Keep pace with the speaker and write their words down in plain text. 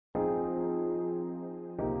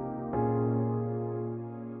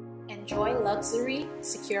Enjoy luxury,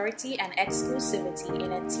 security, and exclusivity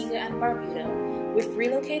in Antigua and Barbuda with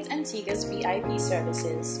Relocate Antigua's VIP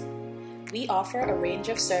services. We offer a range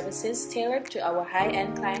of services tailored to our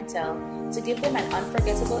high-end clientele to give them an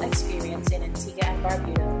unforgettable experience in Antigua and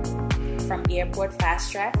Barbuda. From airport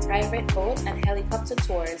fast-track, private boat, and helicopter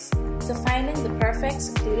tours to finding the perfect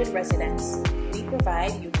secluded residence, we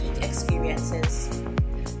provide unique experiences.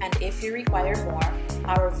 And if you require more,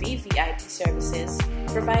 our VVIP services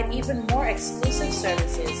provide even more exclusive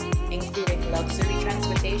services, including luxury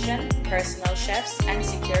transportation, personal chefs, and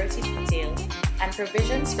security detail, and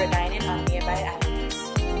provisions for dining on nearby islands.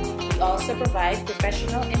 We also provide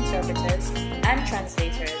professional interpreters and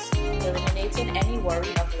translators, eliminating any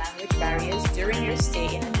worry of language barriers during your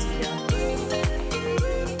stay in Antigua.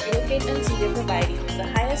 Relocate Antigua provides you with the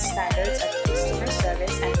highest standards of customer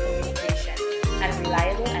service and communication, and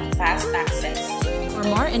reliable and fast access. For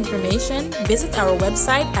more information, visit our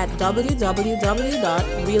website at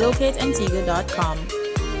www.relocateantigua.com.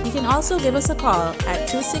 You can also give us a call at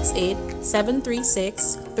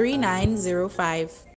 268-736-3905.